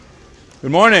Good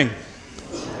morning.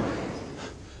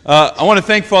 I want to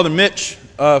thank Father Mitch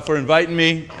for inviting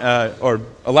me or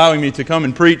allowing me to come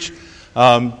and preach.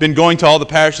 Been going to all the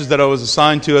parishes that I was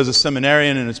assigned to as a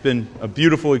seminarian, and it's been a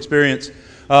beautiful experience.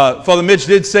 Father Mitch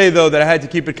did say, though, that I had to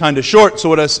keep it kind of short, so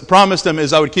what I promised him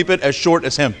is I would keep it as short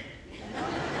as him.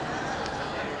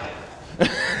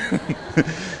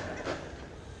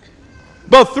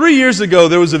 About 3 years ago,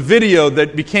 there was a video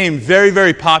that became very,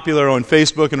 very popular on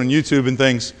Facebook and on YouTube and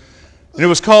things. And it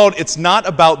was called, "It's Not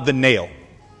About the Nail."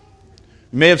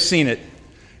 You may have seen it.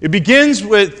 It begins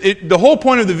with, the whole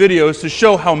point of the video is to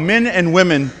show how men and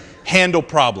women handle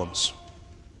problems.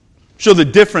 Show the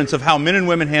difference of how men and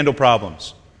women handle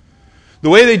problems. The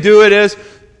way they do it is,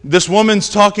 this woman's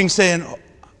talking, saying,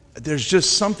 "There's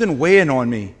just something weighing on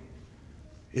me.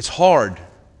 It's hard.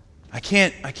 I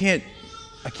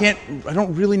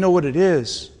don't really know what it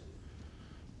is.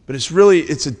 But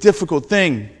it's a difficult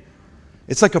thing.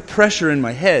 It's like a pressure in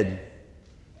my head."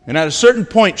 And at a certain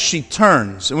point, she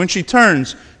turns. And when she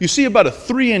turns, you see about a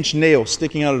 3-inch nail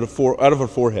sticking out of her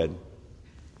forehead.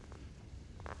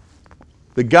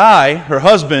 The guy, her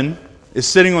husband, is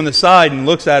sitting on the side and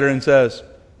looks at her and says,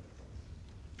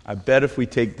 "I bet if we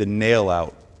take the nail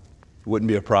out, it wouldn't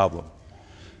be a problem."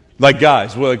 Like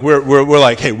guys, we're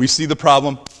like, "Hey, we see the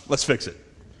problem, let's fix it."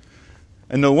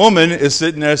 And the woman is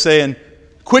sitting there saying,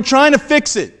 "Quit trying to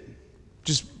fix it.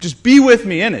 Just be with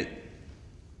me in it."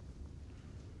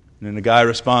 And then the guy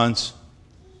responds,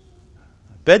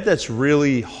 "I bet that's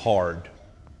really hard."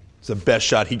 It's the best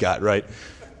shot he got, right?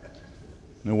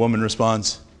 And the woman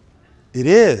responds, "It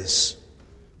is."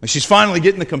 And she's finally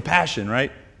getting the compassion,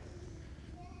 right?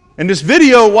 And this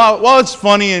video, while it's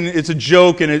funny and it's a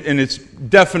joke and it's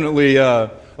definitely a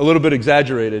little bit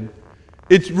exaggerated,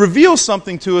 it reveals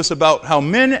something to us about how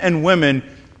men and women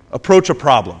approach a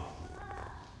problem.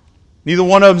 Neither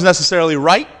one of them is necessarily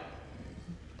right,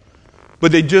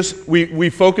 but we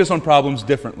focus on problems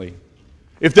differently.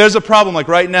 If there's a problem, like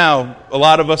right now, a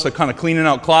lot of us are kind of cleaning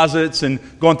out closets and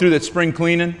going through that spring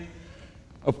cleaning.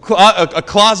 A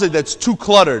closet that's too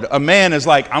cluttered, a man is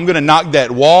like, "I'm going to knock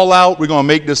that wall out. We're going to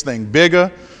make this thing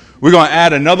bigger. We're going to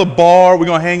add another bar. We're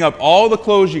going to hang up all the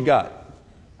clothes you got."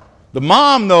 The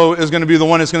mom, though, is going to be the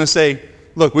one that's going to say,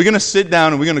 "Look, we're going to sit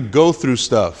down and we're going to go through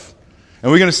stuff.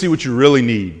 And we're going to see what you really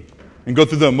need. And go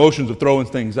through the emotions of throwing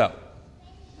things out."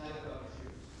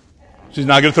 She's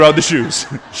not going to throw out the shoes.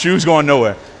 Shoes going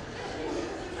nowhere.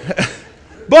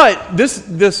 But there's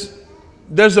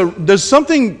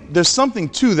something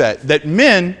to that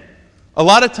men, a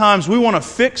lot of times we want to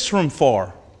fix from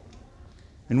far.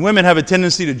 And women have a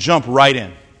tendency to jump right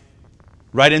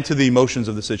into the emotions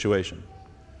of the situation.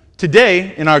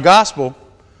 Today, in our gospel,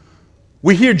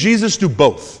 we hear Jesus do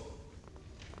both.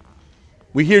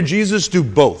 We hear Jesus do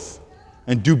both,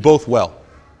 and do both well.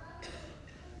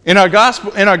 In our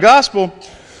gospel,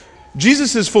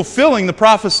 Jesus is fulfilling the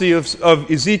prophecy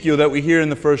of Ezekiel that we hear in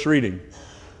the first reading,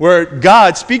 where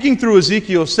God, speaking through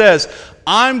Ezekiel, says,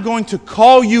 "I'm going to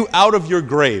call you out of your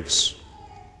graves.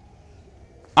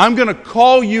 I'm going to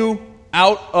call you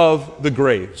out of the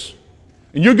graves.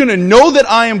 And you're going to know that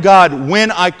I am God when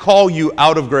I call you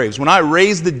out of graves, when I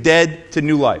raise the dead to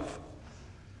new life."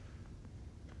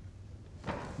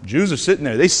 Jews are sitting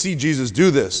there. They see Jesus do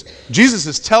this. Jesus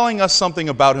is telling us something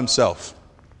about himself.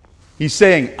 He's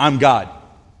saying, "I'm God.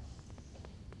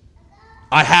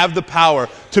 I have the power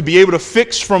to be able to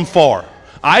fix from far.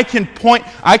 I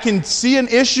can see an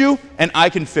issue and I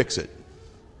can fix it.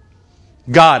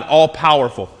 God, all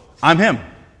powerful. I'm him.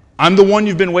 I'm the one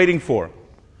you've been waiting for.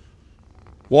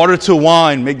 Water to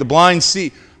wine, make the blind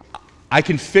see. I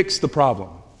can fix the problem."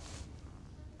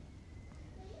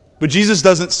 But Jesus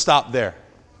doesn't stop there.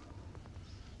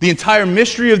 The entire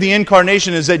mystery of the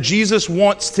incarnation is that Jesus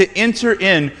wants to enter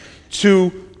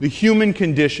into the human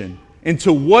condition,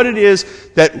 into what it is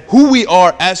who we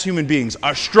are as human beings,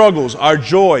 our struggles, our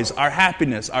joys, our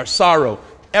happiness, our sorrow,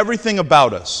 everything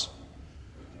about us.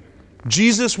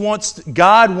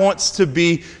 God wants to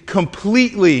be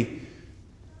completely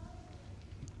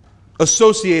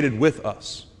associated with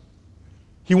us.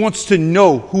 He wants to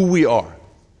know who we are.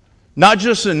 Not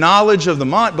just a knowledge of the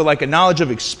mind, but like a knowledge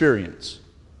of experience.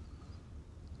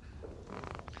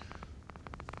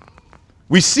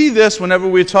 We see this whenever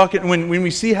we're talking, when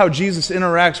we see how Jesus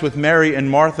interacts with Mary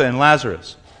and Martha and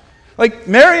Lazarus. Like,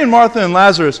 Mary and Martha and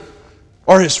Lazarus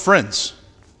are his friends.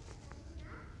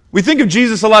 We think of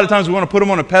Jesus a lot of times, we want to put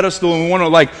him on a pedestal and we want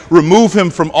to remove him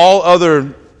from all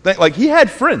other things. Like, he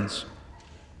had friends.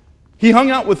 He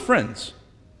hung out with friends.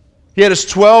 He had his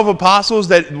 12 apostles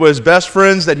that were his best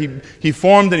friends that he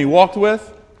formed and he walked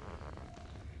with.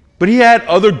 But he had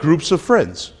other groups of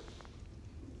friends.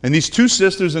 And these two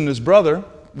sisters and his brother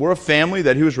were a family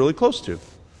that he was really close to.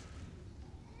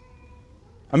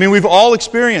 I mean, we've all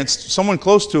experienced someone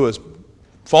close to us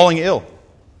falling ill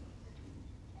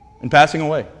and passing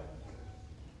away.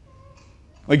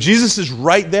 Like Jesus is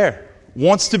right there,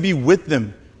 wants to be with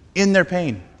them in their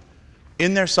pain,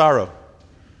 in their sorrow.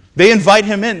 They invite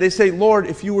him in. They say, Lord,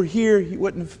 if you were here,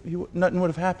 nothing would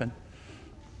have happened.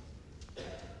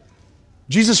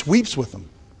 Jesus weeps with them.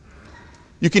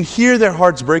 You can hear their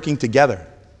hearts breaking together.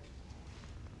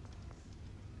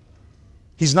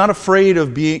 He's not afraid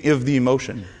of the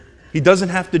emotion. He doesn't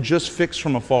have to just fix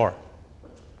from afar.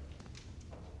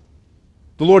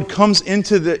 The Lord comes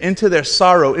into their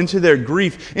sorrow, into their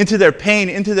grief, into their pain,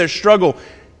 into their struggle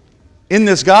in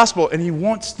this gospel, and He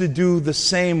wants to do the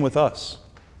same with us.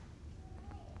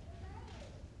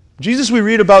 Jesus we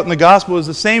read about in the gospel is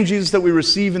the same Jesus that we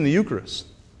receive in the Eucharist.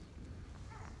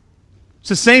 It's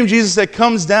the same Jesus that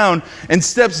comes down and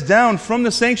steps down from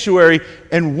the sanctuary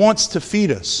and wants to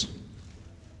feed us.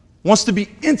 Wants to be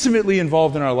intimately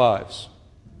involved in our lives.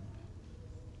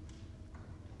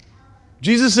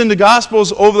 Jesus in the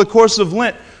Gospels over the course of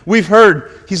Lent, we've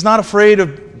heard He's not afraid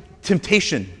of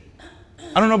temptation.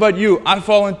 I don't know about you, I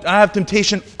have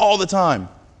temptation all the time.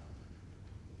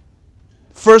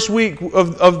 First week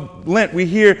of Lent, we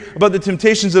hear about the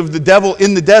temptations of the devil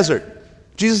in the desert.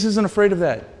 Jesus isn't afraid of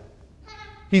that.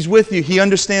 He's with you. He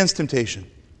understands temptation.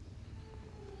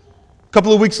 A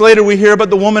couple of weeks later, we hear about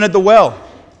the woman at the well.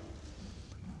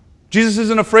 Jesus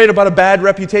isn't afraid about a bad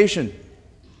reputation.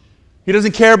 He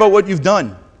doesn't care about what you've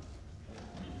done.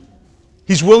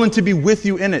 He's willing to be with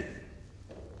you in it.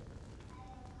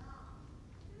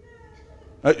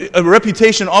 A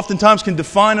reputation oftentimes can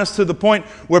define us to the point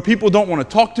where people don't want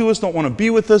to talk to us, don't want to be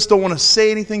with us, don't want to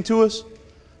say anything to us.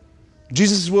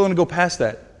 Jesus is willing to go past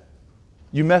that.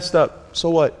 You messed up, so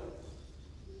what?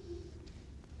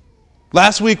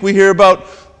 Last week we hear about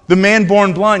the man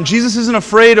born blind. Jesus isn't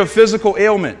afraid of physical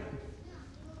ailment.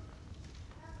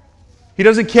 He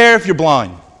doesn't care if you're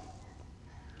blind.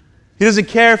 He doesn't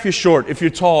care if you're short, if you're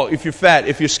tall, if you're fat,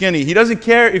 if you're skinny. He doesn't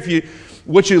care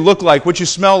what you look like, what you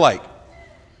smell like.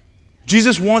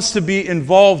 Jesus wants to be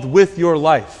involved with your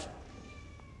life.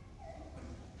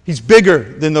 He's bigger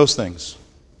than those things.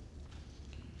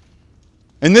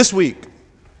 And this week,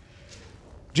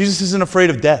 Jesus isn't afraid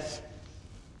of death.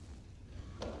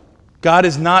 God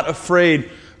is not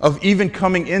afraid of even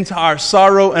coming into our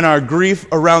sorrow and our grief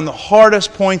around the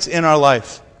hardest points in our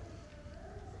life.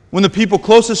 When the people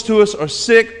closest to us are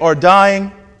sick or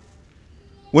dying,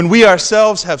 when we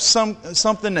ourselves have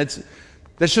something that's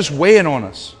just weighing on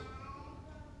us.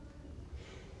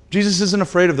 Jesus isn't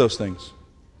afraid of those things.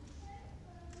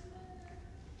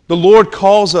 The Lord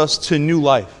calls us to new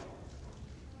life.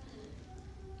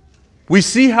 We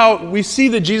see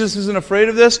that Jesus isn't afraid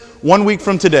of this 1 week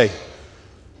from today,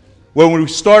 when we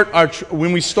start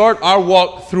our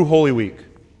walk through Holy Week.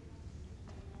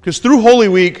 Because through Holy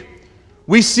Week,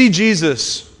 we see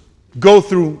Jesus go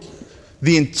through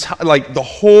the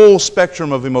whole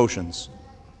spectrum of emotions.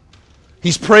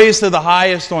 He's praised to the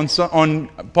highest on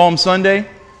Palm Sunday,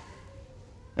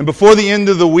 and before the end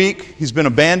of the week, He's been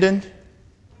abandoned.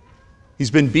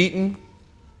 He's been beaten.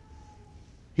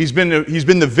 He's been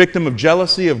the victim of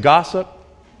jealousy, of gossip,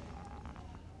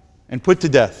 and put to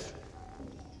death.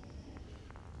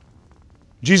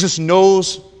 Jesus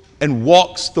knows and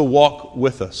walks the walk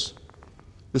with us.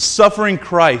 The suffering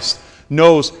Christ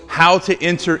knows how to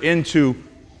enter into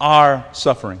our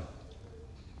suffering.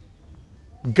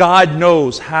 God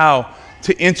knows how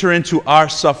to enter into our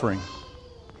suffering.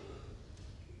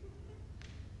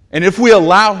 And if we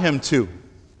allow Him to,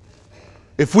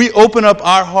 if we open up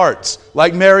our hearts,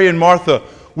 like Mary and Martha,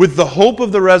 with the hope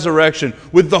of the resurrection,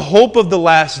 with the hope of the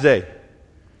last day,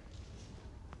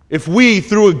 if we,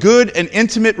 through a good and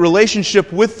intimate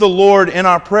relationship with the Lord in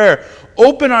our prayer,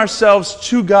 open ourselves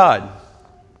to God,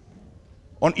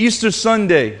 on Easter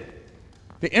Sunday,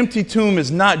 the empty tomb is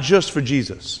not just for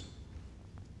Jesus.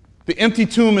 The empty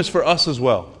tomb is for us as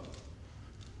well.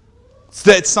 It's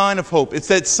that sign of hope. It's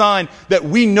that sign that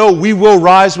we know we will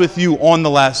rise with you on the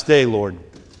last day, Lord.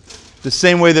 The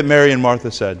same way that Mary and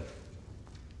Martha said.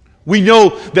 We know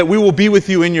that we will be with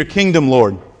you in your kingdom,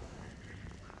 Lord.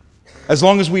 As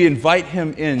long as we invite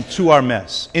Him into our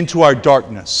mess, into our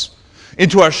darkness,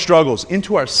 into our struggles,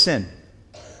 into our sin.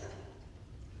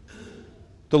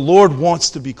 The Lord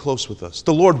wants to be close with us.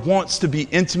 The Lord wants to be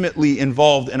intimately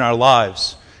involved in our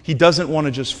lives. He doesn't want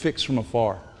to just fix from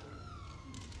afar.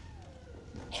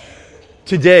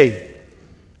 Today,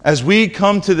 as we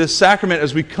come to this sacrament,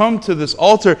 as we come to this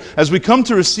altar, as we come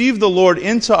to receive the Lord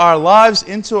into our lives,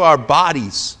 into our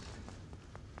bodies,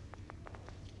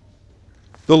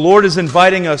 The Lord is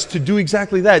inviting us to do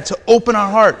exactly that, to open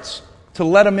our hearts, to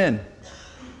let Him in.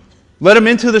 Let Him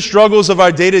into the struggles of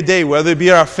our day-to-day, whether it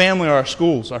be our family or our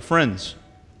schools, our friends.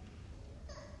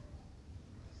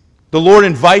 The Lord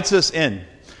invites us in.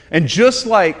 And just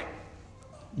like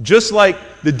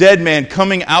the dead man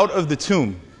coming out of the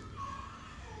tomb,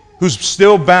 who's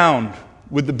still bound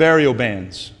with the burial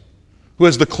bands, who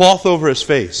has the cloth over his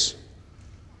face,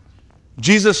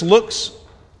 Jesus looks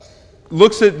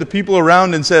at the people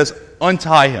around and says,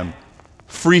 untie him,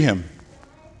 free him,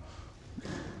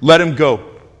 let him go.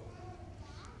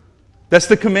 That's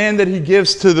the command that He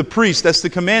gives to the priest. That's the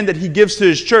command that He gives to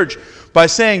His church by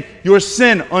saying, your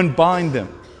sin, unbind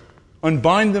them.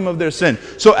 Unbind them of their sin.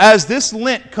 So as this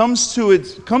Lent comes to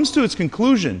its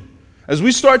conclusion, as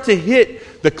we start to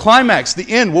hit the climax, the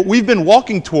end, what we've been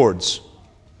walking towards,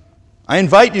 I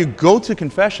invite you, go to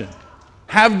confession.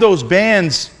 Have those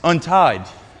bands untied.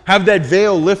 Have that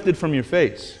veil lifted from your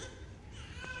face.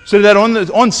 So that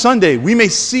on Sunday, we may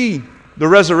see the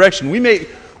resurrection. We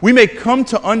may come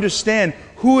to understand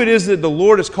who it is that the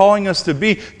Lord is calling us to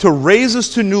be, to raise us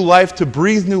to new life, to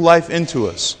breathe new life into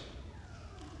us.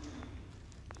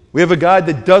 We have a God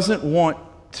that doesn't want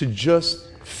to just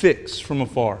fix from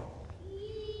afar.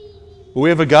 But we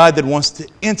have a God that wants to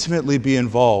intimately be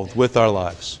involved with our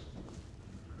lives.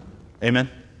 Amen.